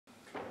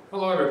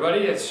Hello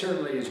everybody, it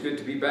certainly is good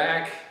to be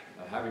back,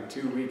 having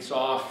 2 weeks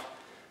off.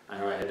 I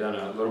know I had done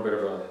a little bit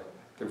of a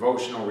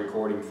devotional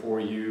recording for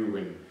you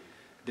and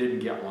didn't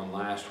get one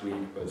last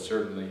week, but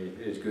certainly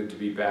it is good to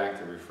be back.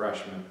 The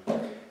refreshment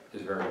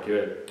is very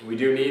good. We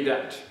do need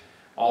that,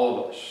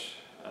 all of us.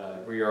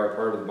 We are a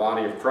part of the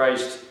body of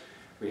Christ.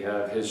 We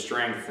have His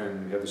strength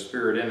and we have the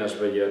Spirit in us,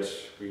 but yet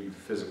we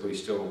physically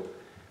still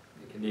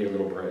need a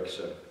little break.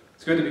 So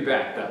it's good to be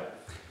back though.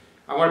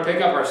 I want to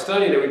pick up our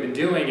study that we've been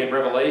doing in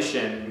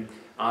Revelation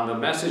on the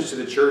message to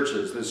the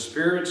churches. The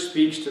Spirit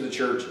speaks to the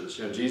churches.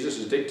 You know, Jesus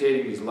is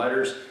dictating these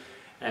letters,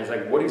 and it's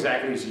like, what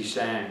exactly is He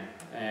saying?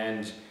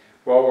 And,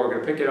 well, we're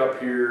going to pick it up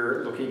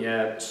here looking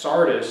at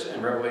Sardis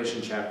in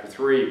Revelation chapter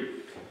 3.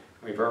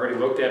 We've already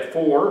looked at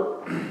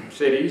 4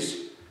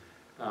 cities,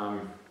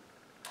 and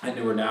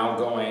we're now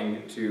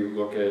going to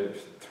look at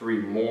 3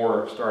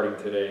 more,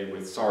 starting today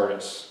with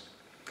Sardis.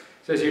 It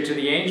says here, "To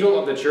the angel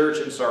of the church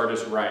in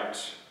Sardis write,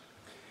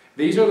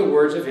 these are the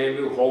words of Him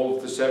who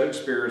holds the 7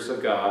 spirits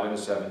of God and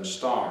the 7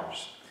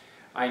 stars.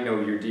 I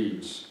know your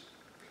deeds.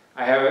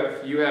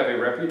 You have a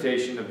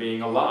reputation of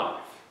being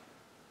alive,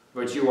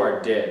 but you are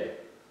dead.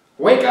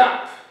 Wake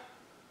up!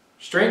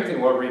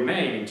 Strengthen what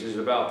remains is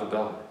about to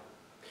die.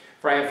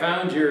 For I have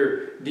found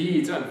your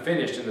deeds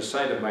unfinished in the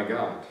sight of my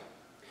God.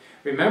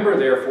 Remember,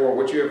 therefore,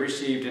 what you have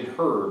received and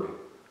heard.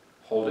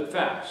 Hold it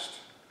fast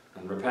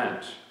and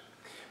repent.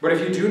 But if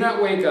you do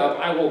not wake up,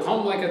 I will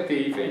come like a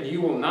thief, and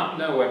you will not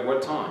know at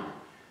what time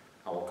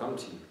I will come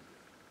to you.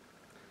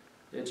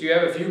 Yet you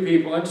have a few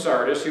people in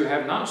Sardis who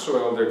have not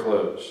soiled their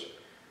clothes.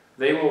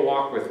 They will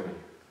walk with me,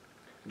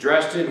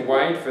 dressed in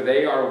white, for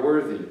they are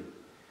worthy.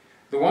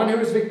 The one who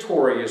is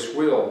victorious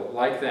will,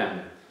 like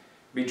them,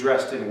 be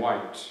dressed in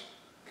white.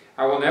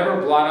 I will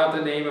never blot out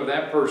the name of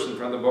that person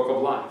from the book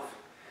of life,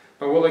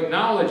 but will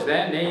acknowledge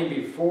that name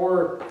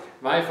before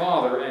my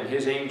Father and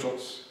His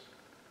angels.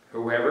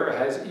 Whoever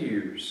has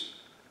ears,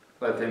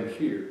 let them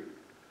hear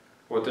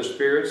what the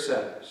Spirit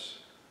says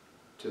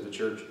to the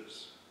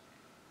churches."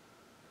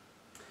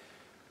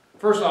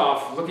 First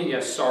off, looking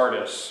at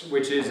Sardis,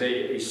 which is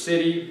a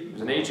city, it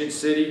was an ancient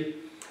city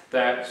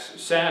that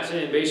sat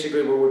in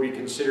basically what would be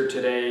considered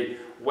today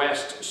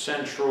West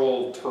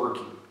Central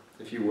Turkey,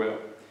 if you will.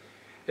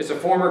 It's a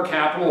former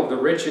capital of the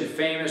rich and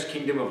famous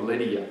kingdom of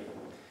Lydia.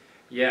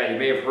 Yeah, you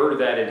may have heard of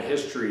that in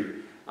history.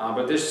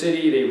 But this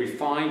city, they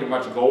refined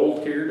much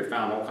gold here. They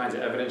found all kinds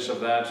of evidence of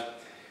that.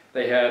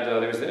 They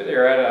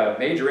were at a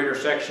major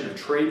intersection of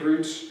trade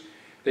routes.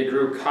 They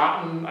grew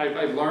cotton,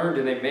 I learned,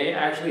 and they may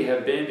actually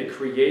have been the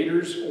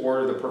creators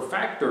or the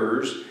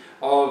perfecters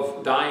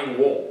of dyeing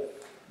wool.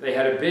 They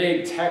had a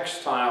big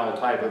textile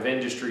type of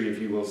industry, if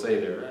you will say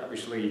there.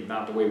 Obviously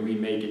not the way we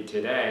make it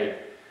today,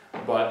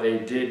 but they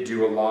did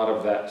do a lot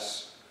of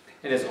this.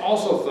 And it's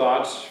also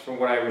thought, from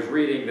what I was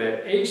reading,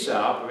 that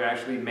Aesop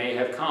actually may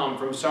have come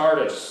from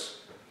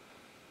Sardis.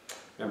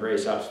 Remember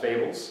Aesop's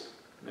fables?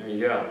 There you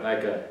go,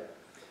 that guy.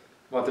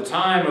 Well, at the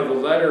time of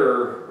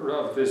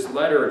this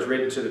letter, it's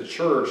written to the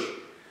church,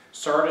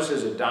 Sardis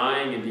is a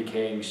dying and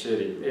decaying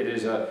city. It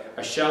is a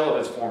shell of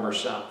its former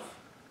self.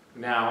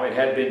 Now, it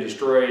had been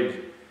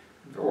destroyed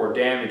or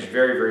damaged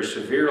very, very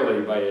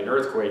severely by an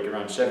earthquake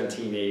around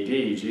 17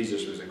 AD.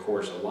 Jesus was, of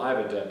course, alive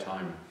at that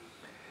time.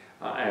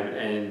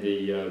 And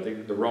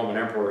the Roman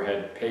emperor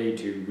had paid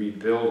to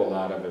rebuild a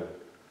lot of it.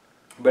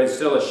 But it's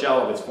still a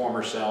shell of its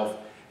former self.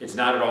 It's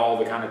not at all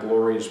the kind of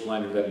glory and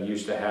splendor that it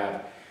used to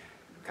have,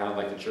 kind of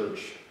like the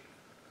church.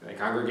 The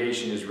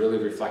congregation is really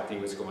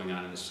reflecting what's going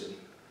on in the city.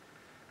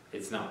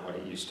 It's not what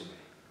it used to be.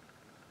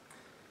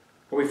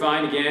 But we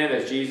find again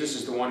that Jesus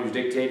is the one who's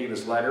dictating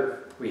this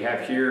letter. We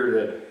have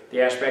here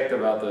the aspect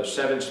about the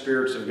 7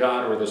 spirits of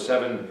God, or the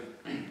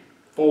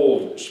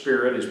 7-fold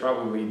Spirit is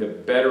probably the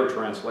better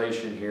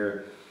translation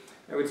here.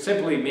 It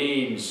simply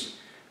means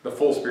the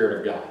full Spirit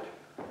of God.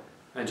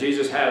 And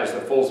Jesus has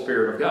the full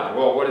Spirit of God.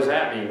 Well, what does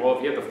that mean? Well,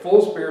 if you have the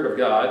full Spirit of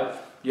God,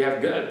 you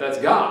have God. That's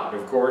God,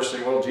 of course.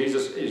 And well,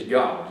 Jesus is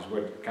God, is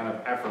what kind of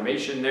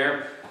affirmation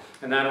there.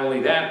 And not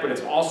only that, but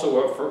it's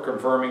also for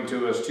confirming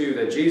to us too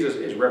that Jesus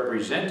is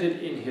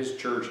represented in His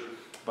church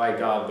by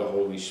God the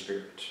Holy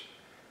Spirit.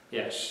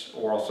 Yes,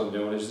 or also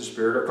known as the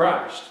Spirit of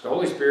Christ. The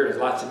Holy Spirit has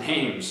lots of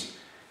names,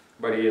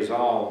 but He is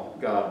all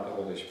God, the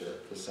Holy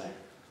Spirit, the same.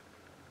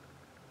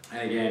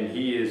 And again,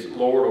 He is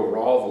Lord over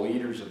all the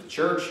leaders of the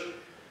church.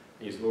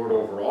 He's Lord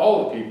over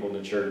all the people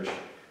in the church.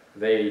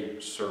 They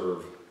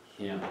serve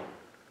Him.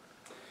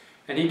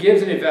 And He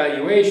gives an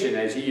evaluation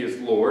as He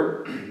is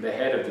Lord, the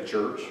head of the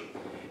church.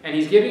 And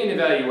He's giving an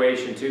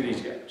evaluation to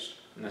these guys.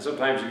 Now,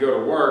 sometimes you go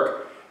to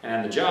work, and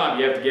on the job,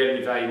 you have to get an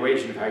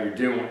evaluation of how you're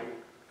doing.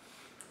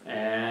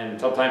 And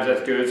sometimes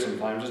that's good,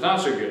 sometimes it's not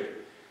so good.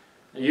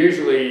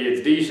 Usually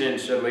it's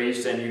decent, at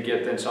least, and you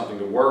get then something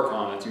to work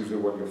on. That's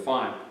usually what you'll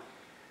find.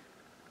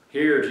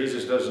 Here,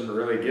 Jesus doesn't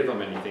really give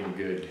them anything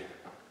good.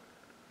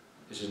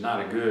 This is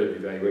not a good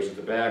evaluation, it's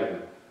a bad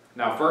one.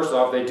 Now, first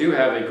off, they do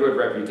have a good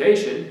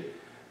reputation.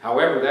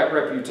 However, that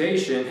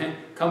reputation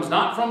comes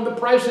not from the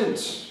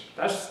present.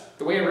 That's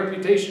the way a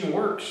reputation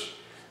works.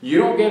 You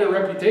don't get a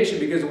reputation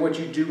because of what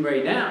you do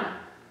right now.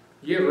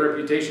 You have a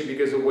reputation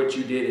because of what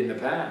you did in the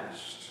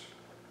past.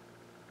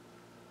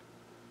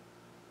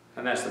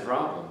 And that's the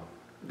problem.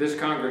 This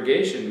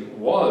congregation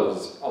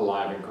was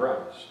alive in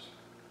Christ.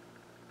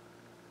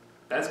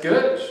 That's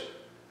good.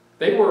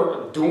 They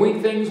were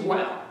doing things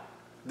well.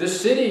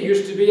 This city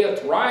used to be a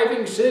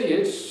thriving city.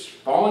 It's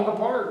falling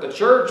apart. The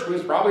church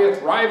was probably a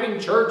thriving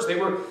church. They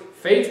were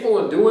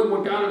faithful in doing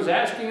what God was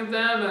asking of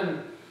them.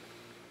 And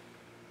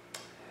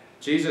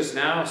Jesus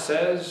now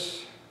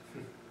says,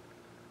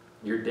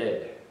 you're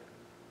dead.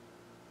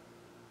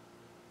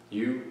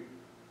 You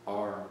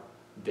are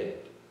dead.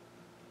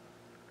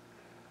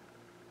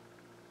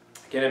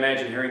 I can't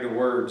imagine hearing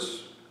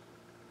those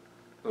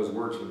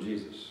words from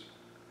Jesus.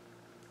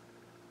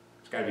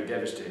 It's got to be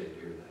devastating to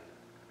hear that.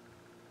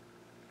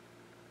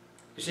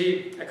 You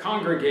see, a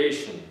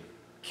congregation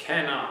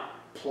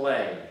cannot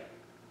play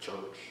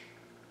church.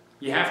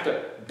 You have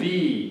to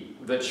be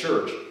the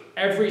church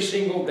every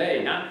single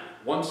day, not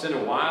once in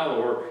a while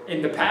or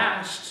in the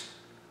past.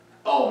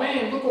 Oh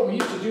man, look what we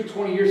used to do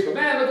 20 years ago.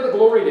 Man, look at the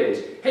glory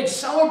days. Hey,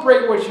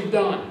 celebrate what you've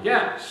done.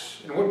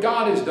 Yes, and what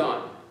God has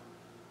done.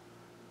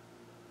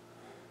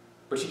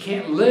 But you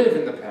can't live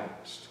in the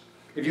past.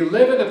 If you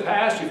live in the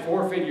past, you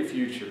forfeit your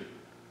future.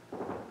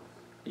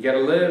 You got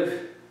to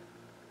live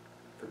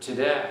for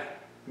today.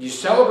 You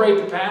celebrate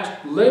the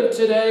past, live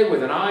today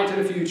with an eye to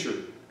the future.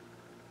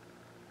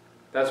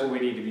 That's what we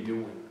need to be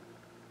doing.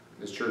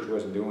 This church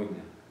wasn't doing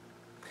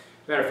that.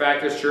 As a matter of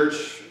fact, this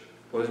church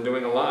wasn't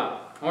doing a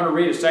lot. I want to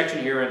read a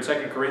section here in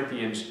 2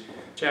 Corinthians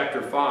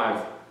chapter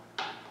 5.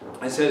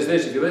 It says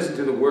this, if you listen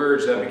to the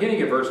words,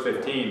 beginning of verse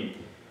 15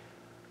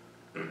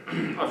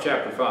 of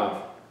chapter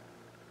 5.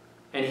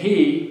 And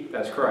he,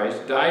 that's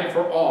Christ, died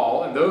for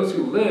all, and those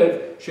who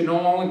live should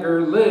no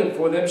longer live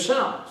for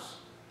themselves,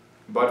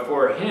 but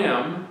for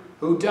him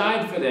who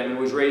died for them and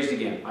was raised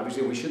again.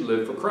 Obviously, we should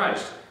live for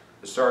Christ.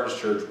 The Sardis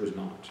church was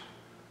not.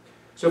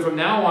 So from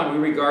now on, we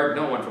regard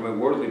no one from a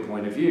worldly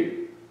point of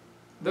view.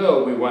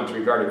 Though we once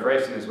regarded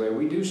Christ in this way,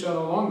 we do so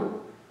no longer.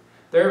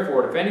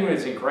 Therefore, if anyone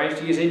is in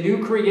Christ, he is a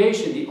new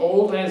creation. The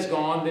old has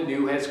gone, the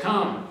new has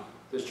come.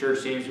 This church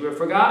seems to have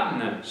forgotten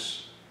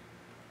this.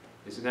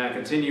 Listen now,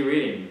 continue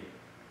reading.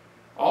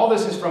 All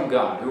this is from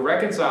God, who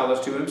reconciled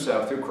us to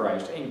himself through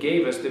Christ and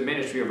gave us the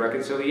ministry of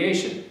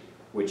reconciliation,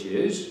 which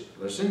is,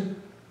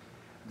 listen,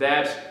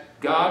 that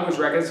God was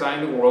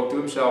reconciling the world to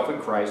himself in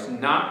Christ,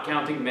 not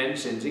counting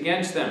men's sins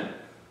against them.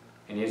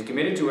 And he has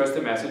committed to us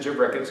the message of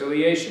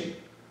reconciliation.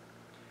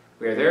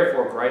 We are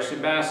therefore Christ's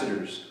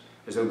ambassadors,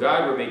 as though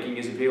God were making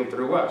his appeal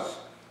through us.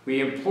 We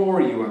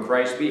implore you on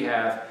Christ's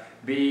behalf,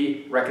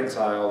 be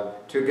reconciled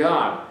to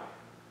God.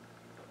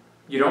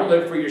 You don't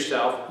live for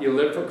yourself, you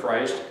live for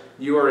Christ.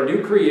 You are a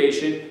new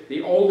creation,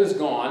 the old is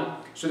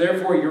gone, so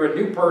therefore you're a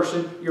new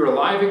person, you're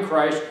alive in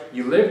Christ,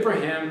 you live for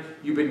him,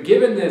 you've been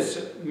given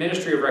this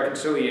ministry of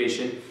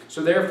reconciliation,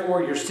 so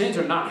therefore your sins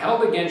are not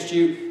held against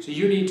you, so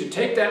you need to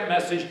take that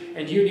message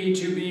and you need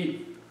to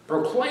be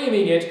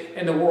proclaiming it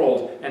in the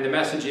world, and the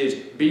message is,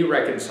 be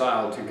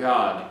reconciled to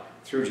God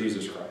through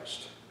Jesus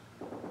Christ.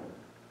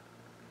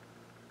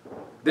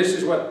 This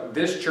is what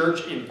this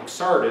church in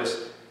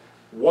Sardis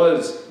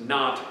was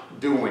not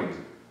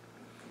doing.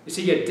 You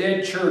see, a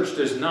dead church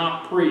does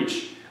not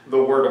preach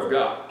the Word of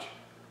God.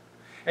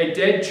 A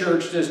dead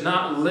church does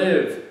not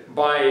live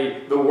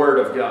by the Word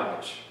of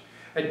God.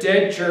 A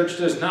dead church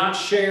does not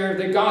share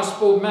the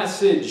gospel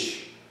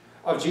message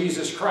of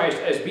Jesus Christ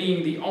as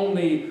being the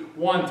only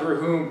one through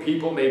whom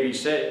people may be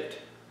saved.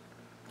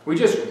 We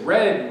just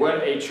read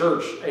what a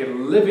church, a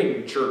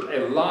living church,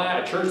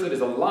 a church that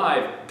is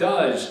alive,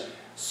 does.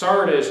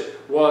 Sardis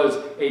was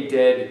a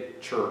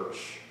dead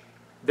church.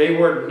 They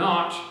were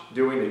not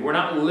doing it. They were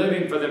not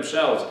living for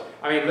themselves.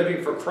 I mean,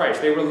 living for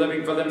Christ. They were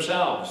living for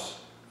themselves.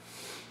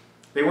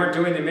 They weren't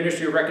doing the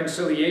ministry of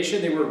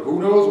reconciliation. They were, who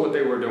knows what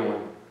they were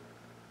doing.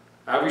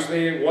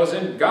 Obviously, it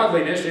wasn't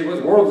godliness, it was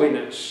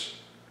worldliness.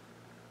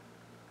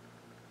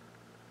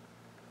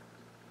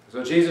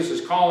 So Jesus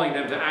is calling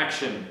them to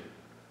action.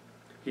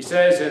 He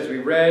says, as we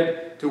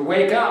read, to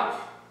wake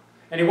up.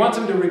 And he wants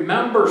them to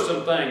remember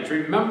some things.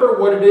 Remember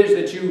what it is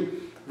that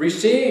you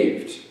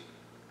received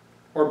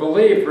or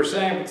believed. For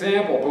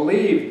example,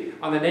 believe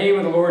on the name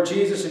of the Lord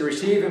Jesus and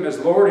receive him as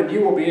Lord, and you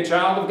will be a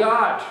child of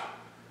God.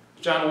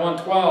 John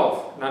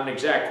 1:12. Not an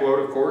exact quote,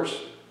 of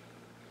course.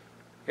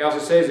 He also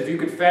says, if you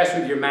confess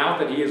with your mouth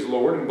that he is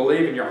Lord and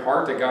believe in your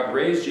heart that God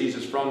raised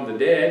Jesus from the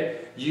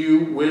dead,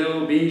 you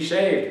will be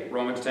saved.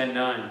 Romans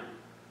 10:9.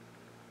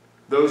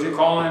 Those who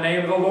call on the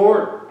name of the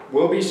Lord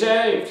will be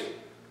saved.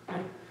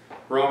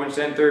 Romans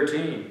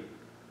 10:13.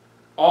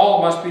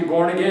 All must be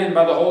born again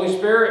by the Holy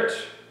Spirit.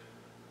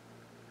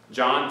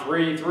 John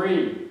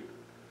 3:3.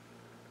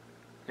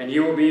 And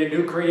you will be a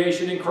new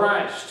creation in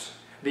Christ.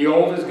 The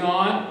old is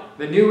gone,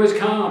 the new has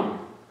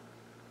come.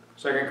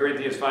 2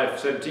 Corinthians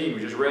 5:17,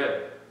 we just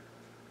read.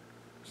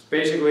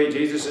 Basically,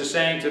 Jesus is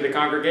saying to the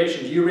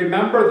congregation, you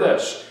remember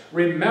this.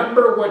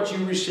 Remember what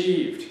you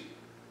received.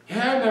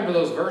 Yeah, I remember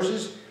those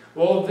verses.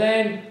 Well,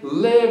 then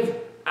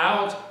live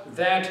out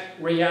that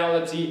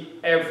reality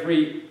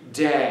every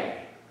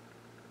day.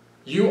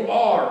 You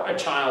are a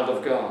child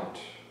of God.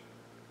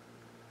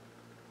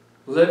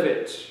 Live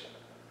it.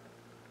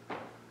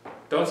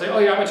 Don't say, oh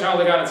yeah, I'm a child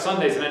of God on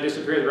Sundays and I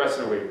disappear the rest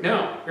of the week.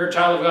 No, you're a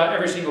child of God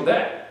every single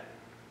day.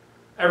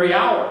 Every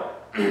hour.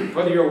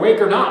 Whether you're awake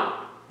or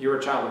not, you're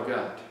a child of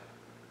God.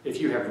 If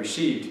you have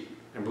received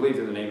and believed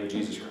in the name of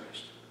Jesus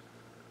Christ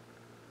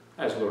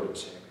as Lord and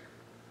Savior.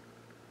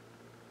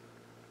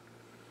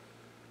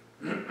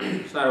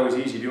 It's not always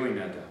easy doing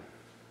that, though.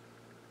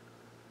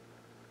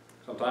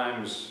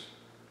 Sometimes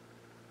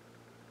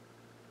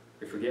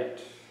we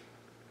forget,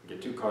 we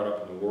get too caught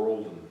up in the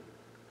world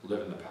and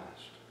live in the past.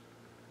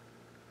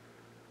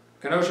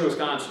 Kenosha,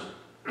 Wisconsin.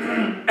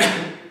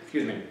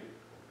 Excuse me.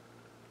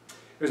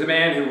 There was a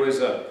man who was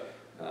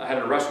had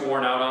an arrest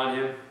warrant out on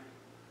him.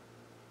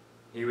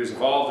 He was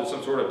involved in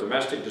some sort of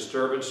domestic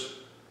disturbance.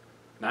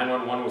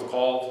 911 was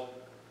called.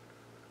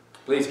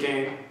 Police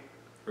came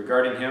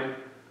regarding him.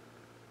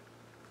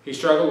 He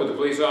struggled with the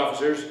police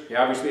officers. He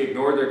obviously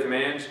ignored their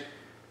commands,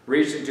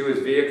 reached into his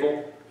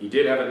vehicle. He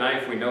did have a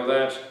knife, we know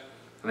that.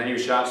 And then he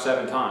was shot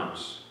 7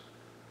 times.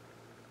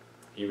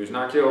 He was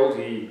not killed.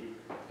 He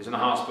is in the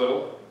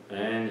hospital,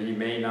 and he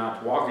may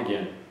not walk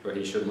again, but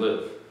he should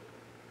live.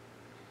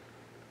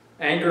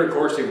 Anger, of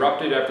course,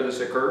 erupted after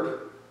this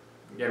occurred.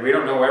 Again, we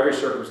don't know every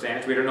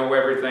circumstance. We don't know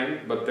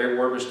everything, but there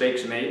were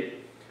mistakes made,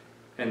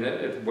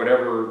 and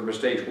whatever the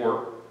mistakes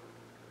were.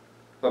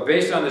 But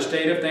based on the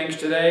state of things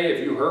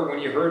today, when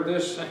you heard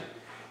this,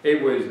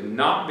 it would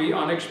not be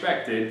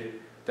unexpected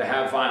to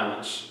have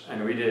violence,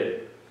 and we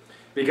did.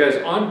 Because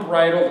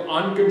unbridled,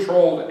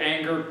 uncontrolled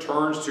anger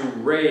turns to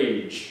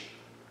rage.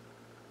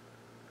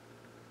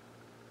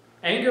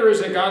 Anger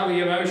is a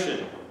godly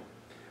emotion.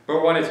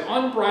 But when it's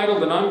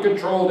unbridled and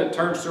uncontrolled, it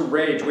turns to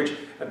rage, which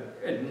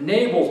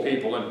enables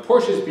people and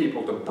pushes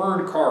people to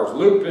burn cars,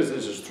 loot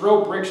businesses,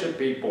 throw bricks at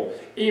people,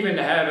 even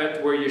to have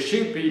it where you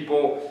shoot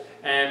people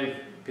and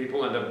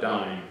people end up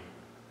dying.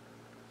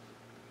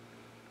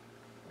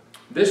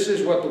 This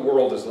is what the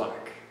world is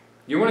like.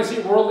 You want to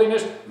see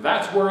worldliness?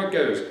 That's where it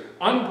goes.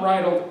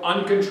 Unbridled,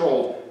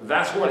 uncontrolled,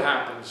 that's what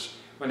happens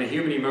when the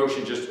human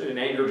emotion and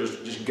anger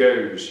just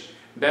goes.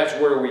 That's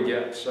where we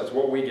get. That's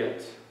what we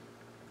get.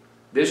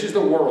 This is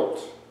the world.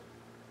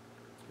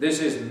 This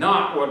is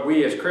not what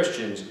we as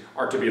Christians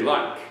are to be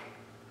like.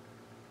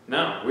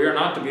 No, we are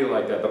not to be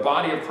like that. The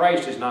body of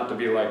Christ is not to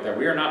be like that.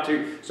 We are not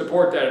to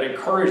support that and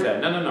encourage that.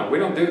 No. We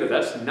don't do that.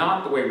 That's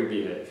not the way we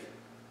behave.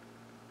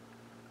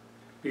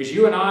 Because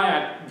you and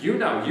I, you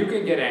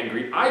can get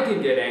angry. I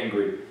can get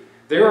angry.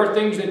 There are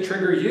things that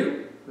trigger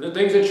you. The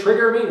things that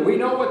trigger me, we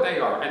know what they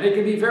are. And they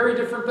can be very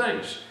different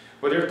things.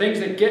 But there are things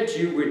that get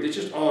you, it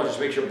just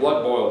makes your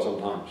blood boil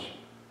sometimes.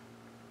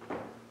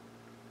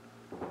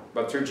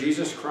 But through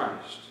Jesus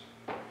Christ,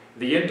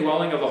 the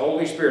indwelling of the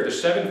Holy Spirit, the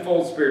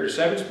sevenfold Spirit, the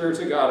 7 spirits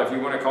of God, if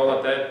you want to call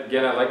it that.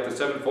 Again, I like the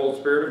sevenfold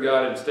Spirit of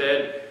God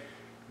instead.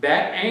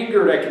 That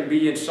anger that can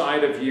be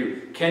inside of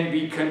you can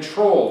be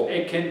controlled.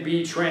 It can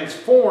be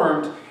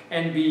transformed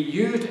and be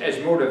used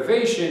as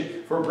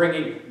motivation for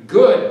bringing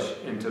good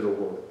into the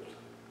world,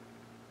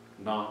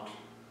 not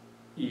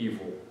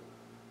evil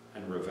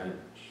and revenge.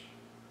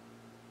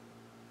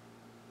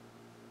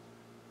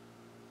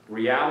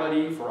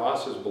 Reality for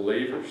us as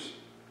believers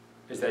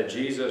is that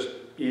Jesus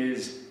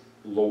is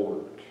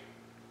Lord.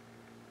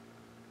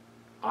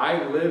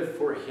 I live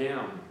for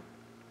Him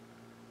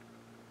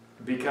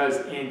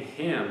because in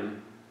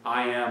Him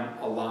I am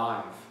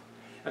alive.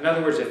 In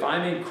other words, if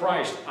I'm in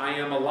Christ, I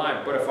am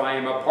alive. But if I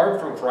am apart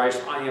from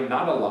Christ, I am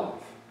not alive.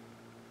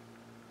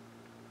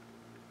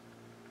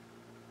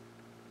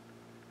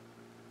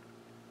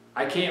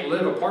 I can't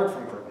live apart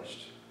from Christ.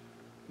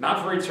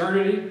 Not for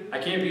eternity. I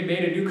can't be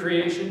made a new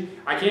creation.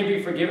 I can't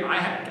be forgiven. I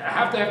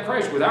have to have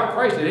Christ. Without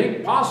Christ, it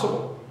ain't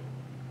possible.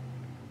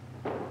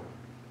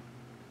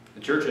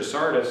 The church of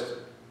Sardis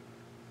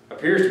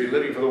appears to be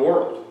living for the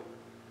world.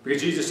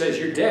 Because Jesus says,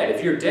 you're dead.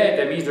 If you're dead,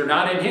 that means they're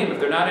not in Him. If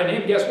they're not in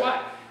Him, guess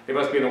what? They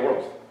must be in the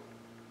world.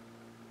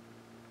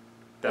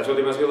 That's what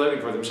they must be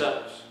living for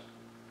themselves.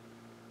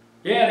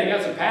 Yeah, they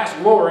got some past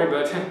glory,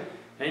 but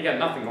they ain't got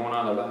nothing going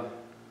on in their life.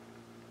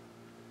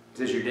 It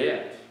says you're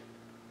dead.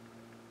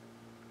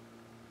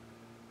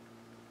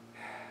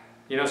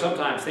 You know,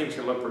 sometimes things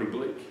can look pretty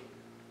bleak.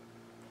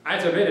 I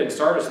have to admit, in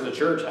Sardis in the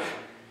church,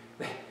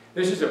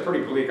 this is a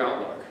pretty bleak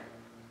outlook.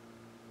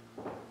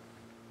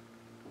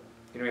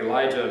 You know,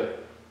 Elijah,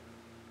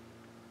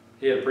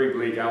 he had a pretty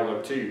bleak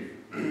outlook too.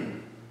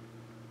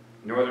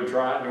 Northern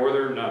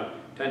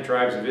 10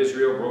 tribes of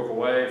Israel broke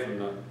away from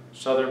the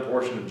southern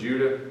portion of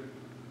Judah,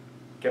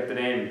 kept the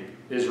name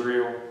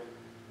Israel.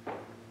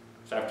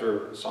 It's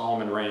after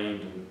Solomon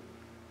reigned. And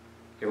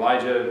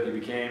Elijah, he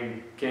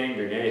became king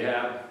during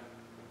Ahab.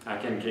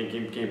 He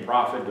became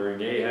prophet during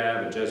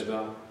Ahab and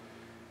Jezebel.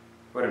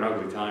 What an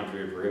ugly time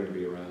period for him to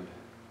be around.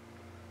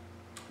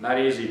 Not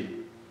easy.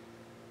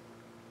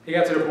 He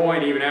got to the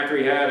point, even after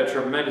he had a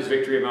tremendous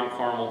victory at Mount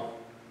Carmel,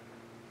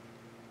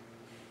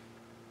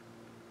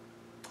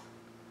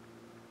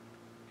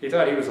 he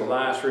thought he was the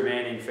last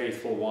remaining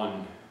faithful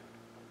one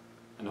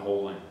in the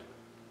whole land.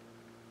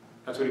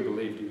 That's what he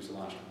believed, he was the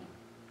last one.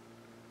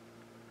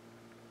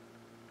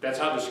 That's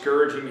how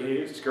discouraging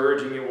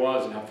it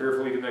was, and how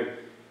fearful,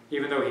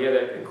 even though he had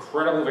that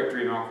incredible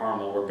victory in Mount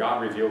Carmel where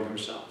God revealed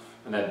himself,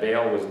 and that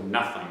Baal was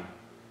nothing.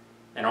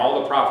 And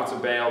all the prophets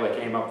of Baal that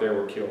came up there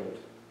were killed.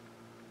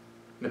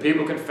 And the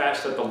people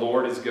confessed that the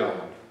Lord is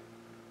God.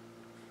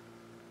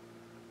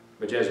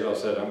 But Jezebel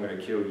said, I'm going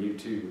to kill you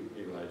too,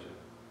 Elijah.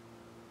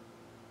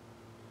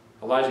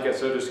 Elijah got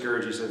so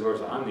discouraged, he said,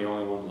 Lord, I'm the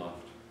only one left.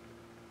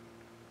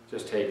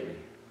 Just take me.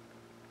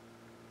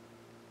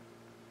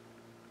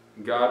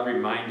 God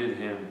reminded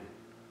him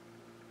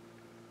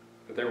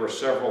that there were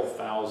several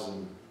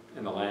thousand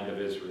in the land of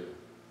Israel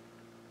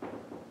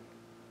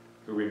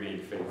who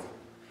remained faithful.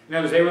 In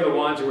other words, they were the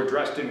ones who were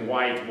dressed in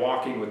white,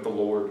 walking with the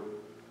Lord.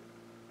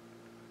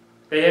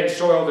 They hadn't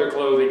soiled their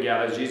clothing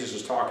yet, as Jesus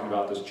is talking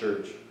about this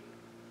church.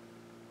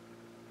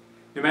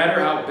 No matter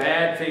how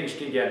bad things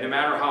can get, no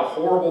matter how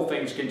horrible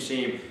things can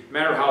seem, no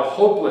matter how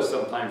hopeless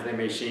sometimes they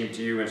may seem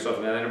to you and stuff,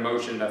 and that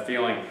emotion, that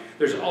feeling,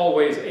 there's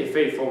always a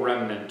faithful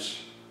remnant.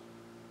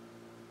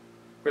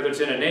 Whether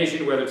it's in a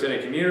nation, whether it's in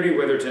a community,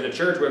 whether it's in a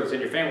church, whether it's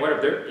in your family,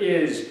 whatever, there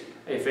is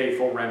a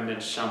faithful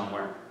remnant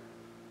somewhere.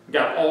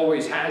 God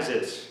always has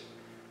it.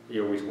 He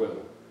always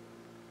will.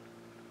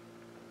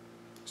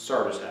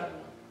 Sardis had one.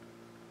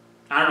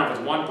 I don't know if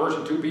it's one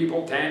person, 2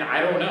 people, 10, I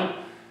don't know.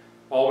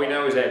 All we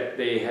know is that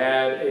they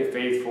had a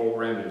faithful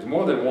remnant. It's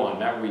more than one,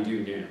 that we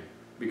do know,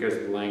 because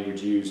of the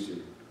language used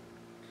to.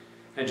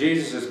 And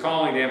Jesus is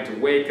calling them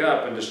to wake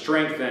up and to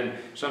strengthen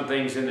some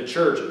things in the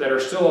church that are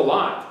still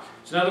alive.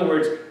 So in other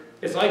words,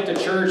 it's like the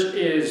church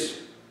it's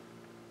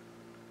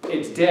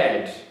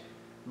dead,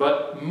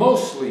 but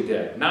mostly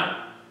dead,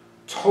 not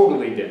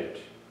totally dead.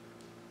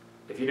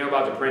 If you know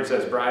about The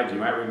Princess Bride, you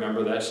might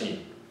remember that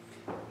scene.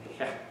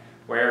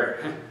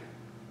 Where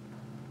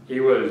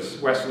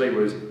Wesley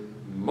was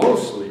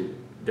mostly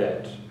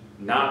dead,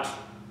 not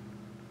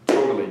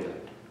totally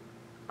dead.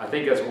 I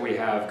think that's what we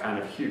have kind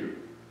of here.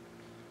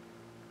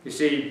 You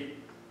see,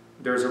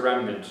 there's a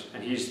remnant,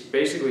 and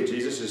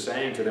Jesus is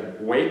saying to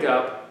them, wake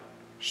up,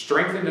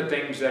 strengthen the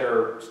things that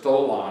are still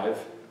alive,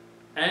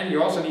 and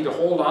you also need to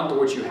hold on to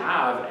what you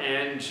have,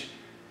 and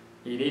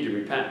you need to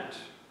repent.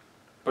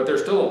 But they're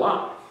still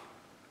alive.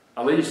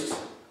 At least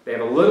they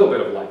have a little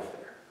bit of life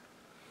there.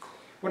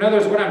 Well, in other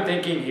words, what I'm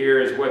thinking here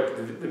is what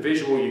the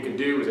visual you can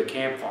do is a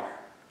campfire.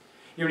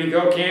 You know, when you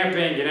go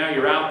camping, you know,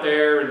 you're out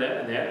there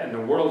in the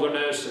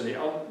wilderness, and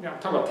I'm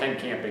talking about tent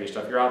camping and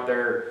stuff. You're out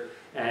there,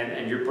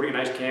 and you're putting a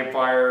nice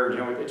campfire. You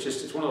know,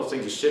 it's one of those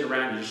things you sit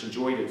around, you just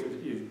enjoy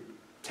it. You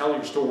tell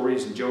your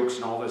stories and jokes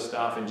and all this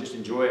stuff, and just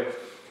enjoy it.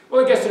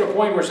 Well, it gets to the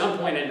point where some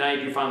point at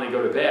night you finally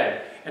go to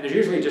bed, and there's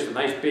usually just a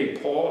nice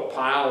big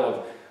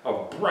pile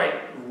of bright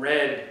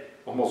red,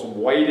 almost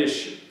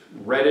whitish,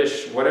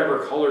 reddish,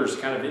 whatever colors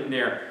kind of in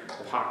there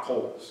of hot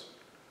coals.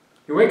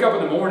 You wake up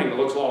in the morning, it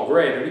looks all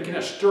gray, and you kind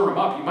of stir them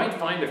up. You might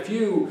find a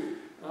few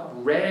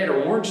red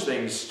or orange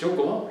things still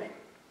glowing.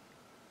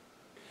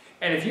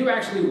 And if you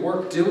actually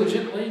work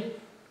diligently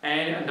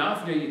and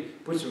enough, you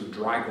put some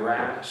dry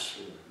grass,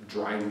 or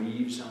dry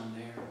leaves on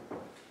there,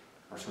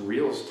 or some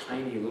real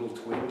tiny little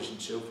twigs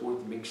and so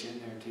forth mix in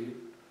there too.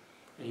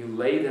 And you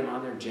lay them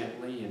on there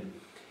gently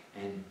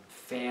and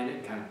fan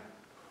it, kind of,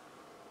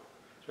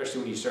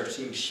 especially when you start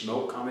seeing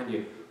smoke coming,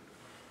 you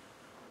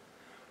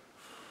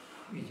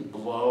can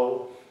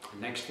blow.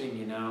 Next thing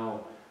you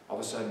know, all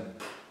of a sudden,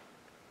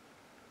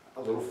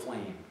 a little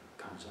flame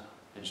comes up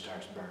and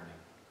starts burning.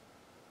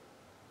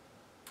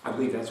 I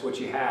believe that's what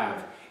you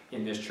have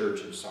in this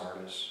church in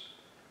Sardis.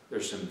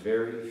 There's some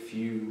very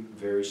few,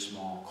 very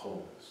small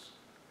coals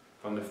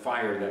from the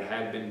fire that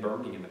had been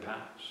burning in the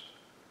past.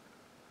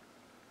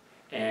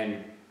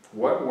 And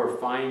what we're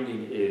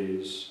finding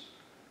is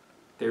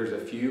there's a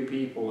few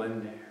people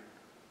in there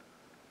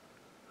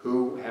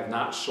who have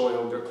not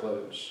soiled their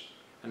clothes.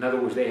 In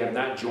other words, they have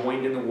not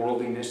joined in the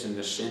worldliness and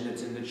the sin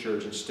that's in the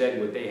church. Instead,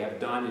 what they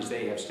have done is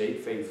they have stayed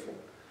faithful.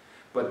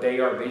 But they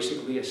are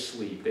basically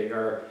asleep. They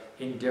are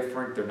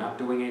indifferent. They're not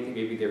doing anything.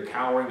 Maybe they're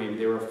cowering. Maybe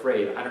they're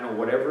afraid. I don't know.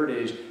 Whatever it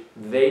is,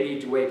 they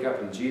need to wake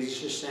up. And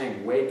Jesus is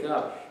saying, wake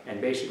up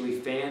and basically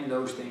fan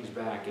those things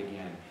back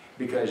again,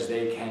 because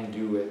they can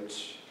do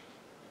it.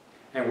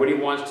 And what he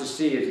wants to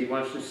see is he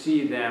wants to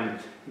see them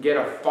get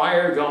a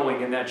fire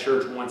going in that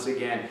church once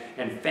again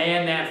and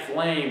fan that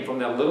flame from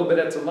the little bit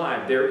that's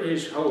alive. There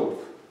is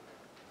hope.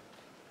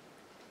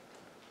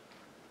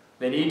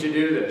 They need to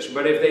do this.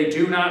 But if they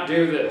do not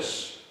do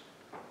this,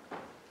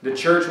 the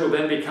church will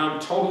then become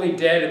totally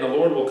dead and the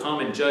Lord will come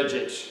and judge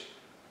it.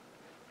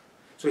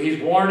 So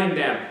he's warning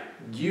them,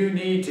 you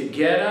need to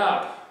get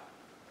up.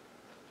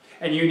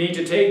 And you need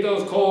to take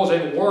those coals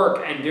and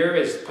work, and there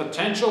is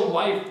potential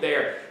life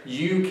there.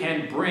 You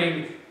can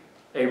bring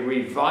a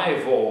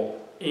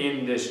revival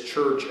in this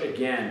church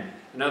again.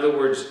 In other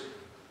words,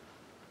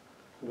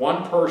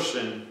 one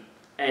person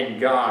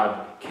and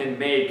God can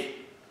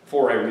make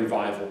for a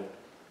revival.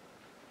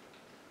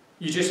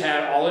 You just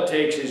have, all it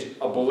takes is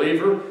a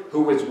believer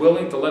who is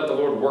willing to let the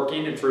Lord work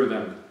in and through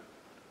them.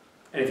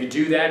 And if you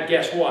do that,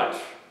 guess what?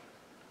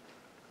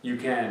 You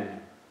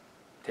can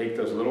take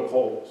those little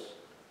coals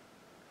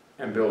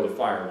and build a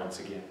fire once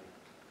again.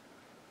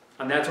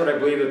 And that's what I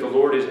believe that the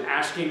Lord is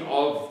asking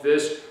of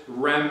this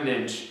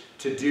remnant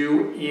to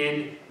do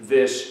in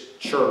this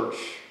church.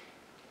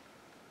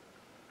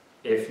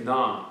 If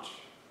not,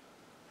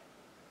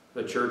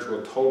 the church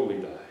will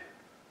totally die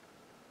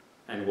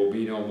and will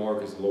be no more,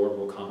 because the Lord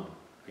will come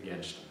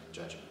against them in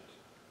judgment.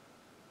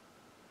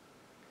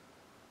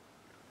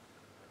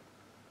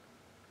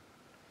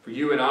 For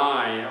you and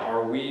I,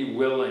 are we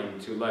willing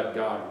to let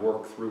God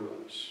work through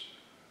us?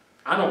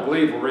 I don't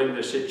believe we're in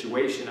this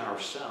situation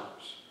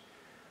ourselves,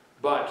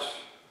 but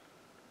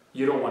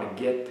you don't want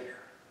to get there.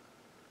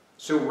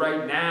 So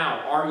right now,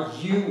 are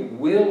you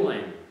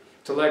willing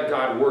to let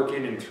God work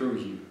in and through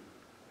you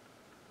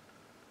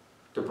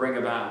to bring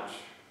about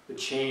the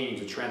change,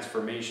 the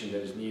transformation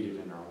that is needed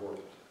in our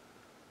world?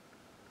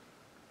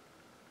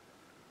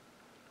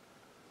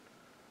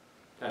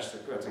 That's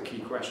a key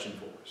question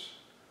for us.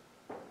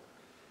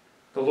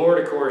 The Lord,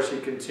 of course, He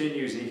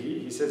continues.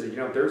 He says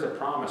that, there's a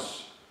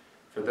promise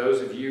for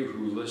those of you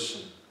who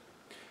listen.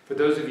 For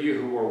those of you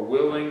who are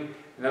willing.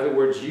 In other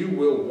words, you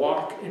will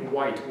walk in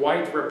white.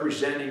 White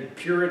representing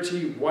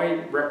purity.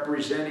 White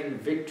representing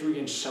victory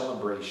and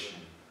celebration.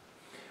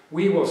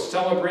 We will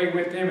celebrate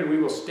with Him and we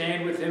will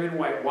stand with Him in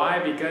white. Why?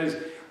 Because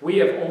we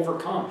have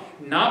overcome.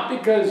 Not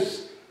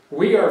because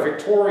we are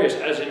victorious,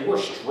 as in we're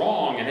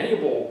strong and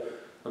able,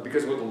 but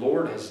because what the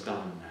Lord has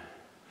done.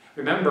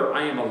 Remember,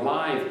 I am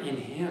alive in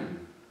Him.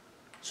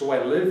 So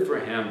I live for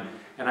Him,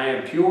 and I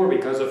am pure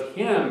because of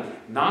Him,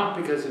 not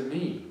because of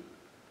me.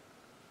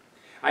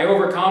 I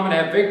overcome and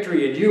have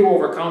victory, and you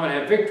overcome and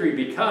have victory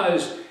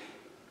because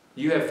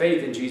you have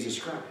faith in Jesus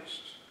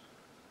Christ.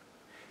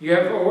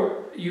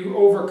 You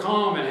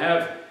overcome and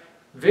have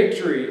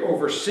victory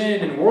over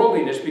sin and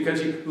worldliness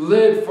because you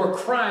live for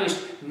Christ,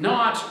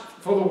 not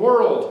for the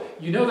world.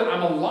 You know that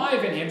I'm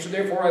alive in Him, so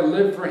therefore I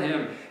live for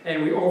Him.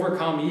 And we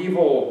overcome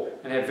evil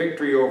and have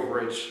victory over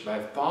it by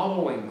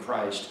following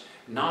Christ,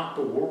 not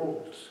the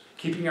world.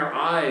 Keeping our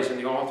eyes on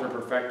the author and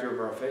perfecter of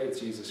our faith,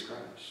 Jesus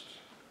Christ.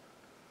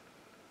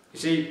 You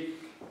see,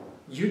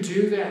 you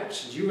do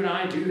that. You and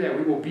I do that.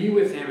 We will be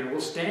with Him and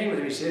we'll stand with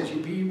Him. He says,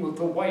 you be with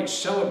the white.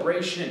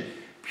 Celebration,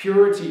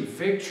 purity,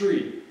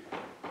 victory.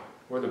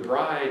 We're the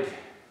bride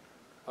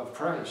of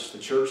Christ, the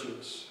church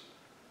is.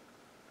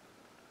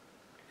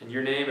 And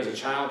your name as a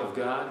child of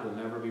God will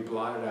never be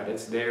blotted out.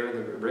 It's there in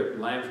the written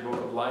Lamb's Book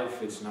of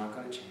Life. It's not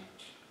going to change.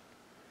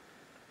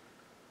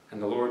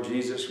 And the Lord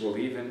Jesus will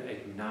even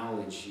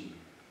acknowledge you.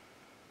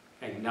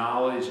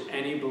 Acknowledge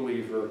any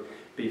believer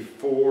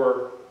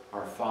before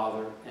our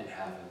Father in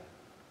heaven.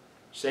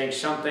 Saying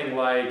something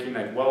like,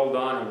 well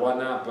done and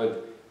whatnot,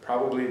 but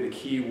probably the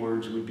key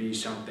words would be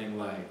something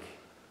like,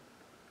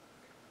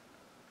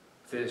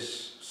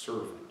 this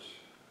servant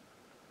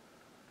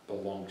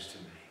belongs to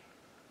me.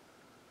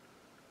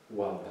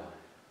 Well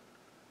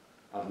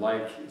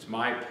done. It's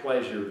my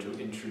pleasure to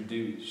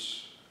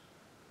introduce.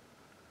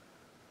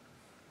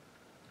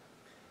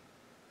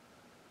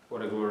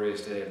 What a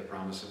glorious day of the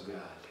promise of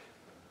God.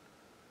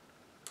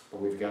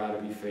 But we've got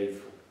to be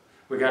faithful.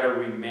 We've got to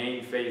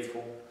remain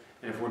faithful.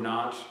 And if we're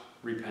not,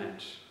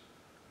 repent.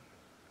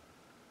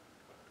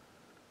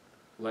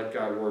 Let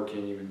God work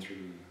in you and through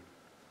you.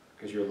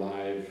 Because you're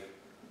alive.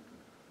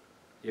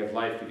 You have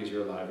life because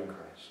you're alive in Christ.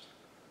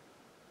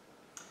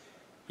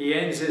 He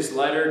ends his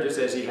letter just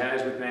as he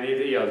has with many of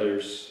the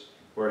others,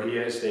 where he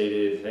has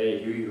stated,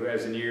 hey, he who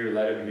has an ear,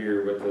 let him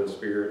hear what the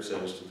Spirit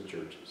says to the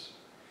churches.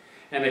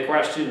 And the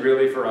question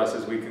really for us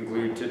as we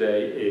conclude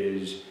today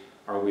is,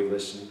 are we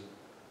listening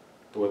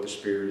to what the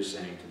Spirit is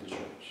saying to the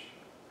church?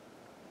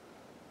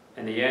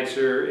 And the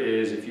answer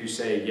is, if you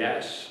say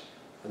yes,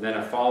 then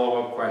a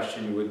follow-up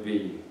question would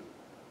be,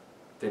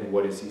 then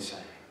what is he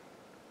saying?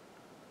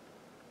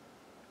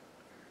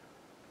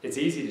 It's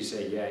easy to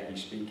say, yeah,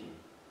 he's speaking.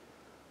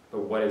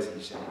 But what is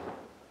he saying?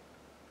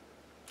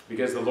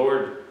 Because the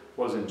Lord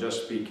wasn't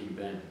just speaking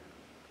then.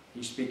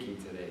 He's speaking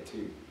today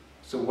too.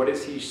 So what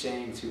is he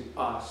saying to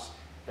us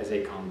as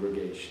a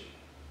congregation?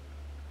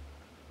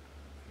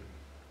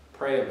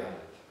 Pray about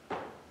it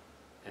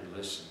and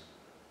listen.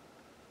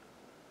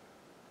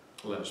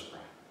 Let us pray.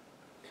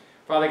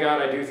 Father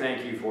God, I do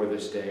thank you for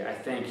this day. I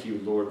thank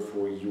you, Lord,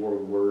 for your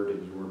word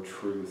and your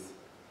truth.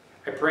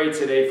 I pray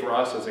today for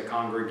us as a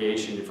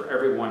congregation, for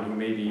everyone who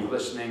may be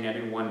listening,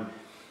 everyone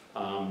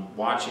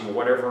watching,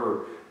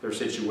 whatever their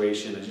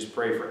situation. I just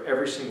pray for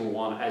every single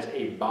one as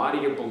a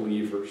body of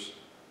believers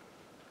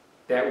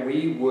that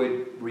we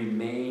would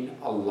remain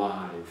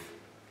alive.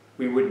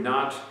 We would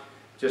not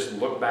just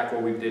look back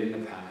what we did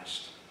in the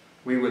past.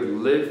 We would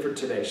live for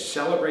today,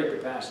 celebrate the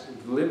past,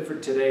 and live for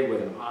today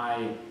with an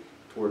eye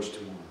towards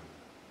tomorrow.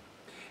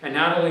 And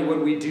not only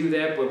would we do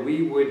that, but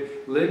we would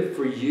live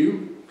for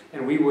you,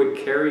 and we would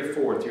carry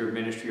forth your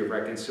ministry of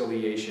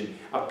reconciliation,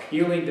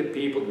 appealing to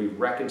people to be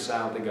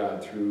reconciled to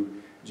God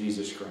through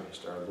Jesus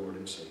Christ, our Lord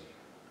and Savior.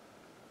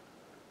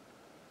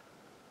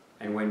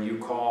 And when you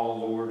call,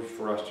 Lord,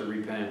 for us to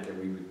repent, that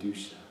we would do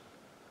so.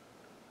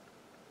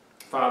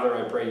 Father,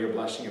 I pray your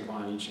blessing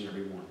upon each and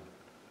every one.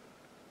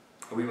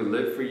 We would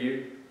live for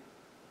you.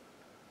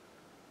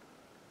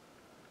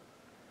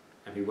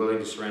 and be willing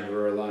to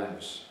surrender our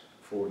lives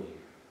for you.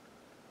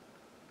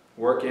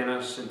 Work in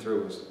us and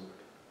through us, Lord.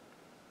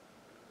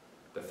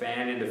 To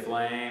fan into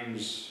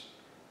flames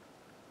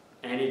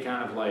any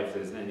kind of life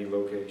that is in any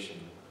location,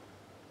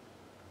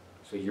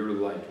 so your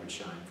light would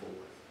shine forth.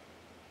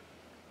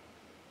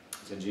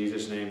 It's in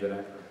Jesus' name that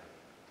I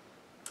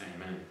pray.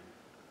 Amen.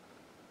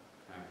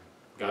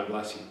 God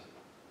bless you.